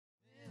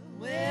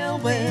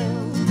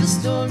well, the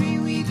story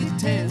we could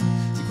tell.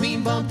 The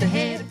queen bumped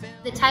ahead.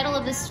 The title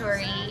of the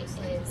story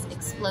is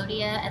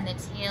Explodia and the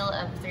Tale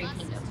of Three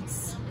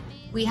Kingdoms.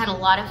 We had a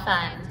lot of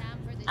fun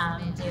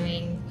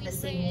doing the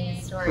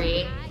singing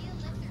story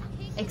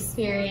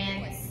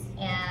experience,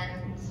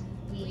 and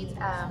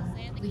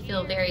we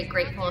feel very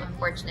grateful and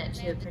fortunate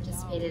to have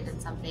participated in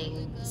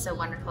something so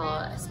wonderful,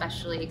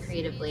 especially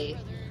creatively,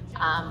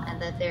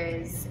 and that there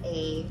is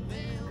a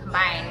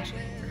combined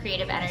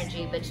creative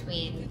energy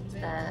between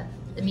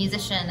the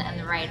musician and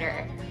the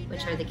writer,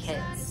 which are the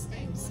kids.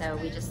 And so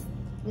we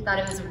thought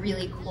it was a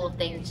really cool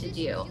thing to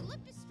do.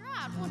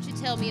 Won't you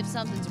tell me if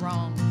something's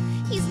wrong?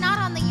 He's not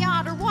on the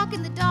yacht or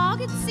walking the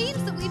dog. It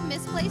seems that we've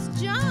misplaced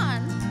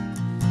John.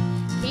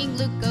 King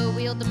Luco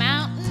wheeled the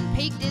mountain,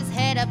 peeked his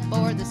head up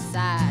o'er the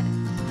side.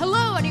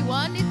 Hello,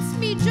 anyone? It's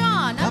me,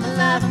 John. I'm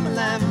alive, I'm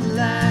alive, I'm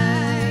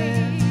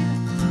alive.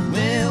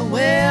 Well,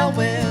 well,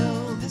 well.